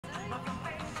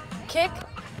kick,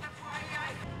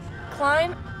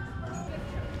 climb,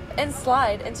 and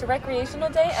slide into Recreational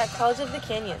Day at College of the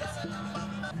Canyons.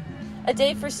 A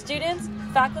day for students,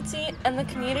 faculty, and the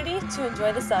community to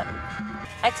enjoy the sun.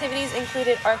 Activities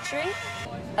included archery,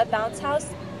 a bounce house,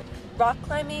 rock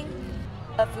climbing,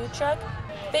 a food truck,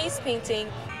 face painting,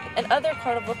 and other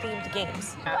carnival-themed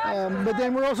games. But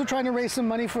then we're also trying to raise some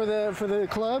money for the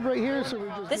club right here.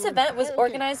 So this event was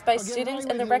organized by students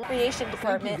in the Recreation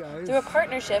Department through a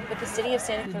partnership with the City of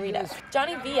Santa Clarita.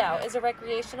 Johnny Viao is a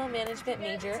recreational management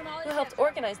major who helped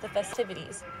organize the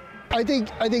festivities. I think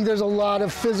there's a lot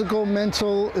of physical,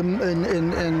 mental,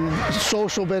 and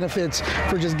social benefits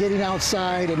for just getting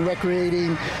outside and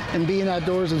recreating and being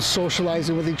outdoors and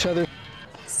socializing with each other.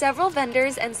 Several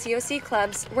vendors and COC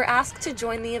clubs were asked to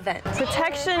join the event.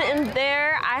 Protection in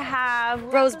there, I have...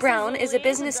 Rose Brown is a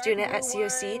business student at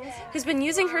COC who's been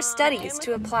using her studies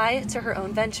to apply to her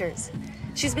own ventures.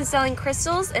 She's been selling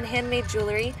crystals and handmade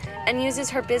jewelry and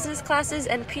uses her business classes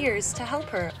and peers to help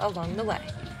her along the way.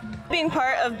 Being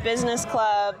part of business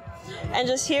club and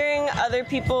just hearing other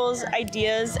people's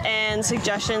ideas and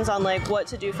suggestions on like what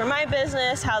to do for my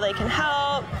business, how they can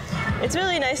help. It's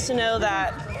really nice to know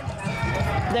that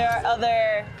there are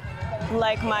other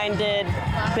like-minded,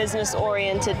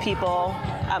 business-oriented people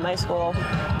at my school.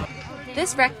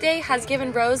 This Rec Day has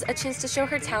given Rose a chance to show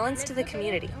her talents to the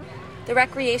community. The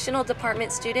Recreational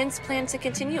Department students plan to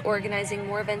continue organizing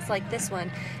more events like this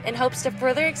one in hopes to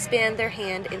further expand their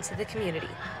hand into the community.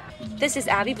 This is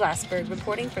Abby Blasberg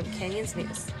reporting from Canyons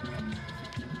News.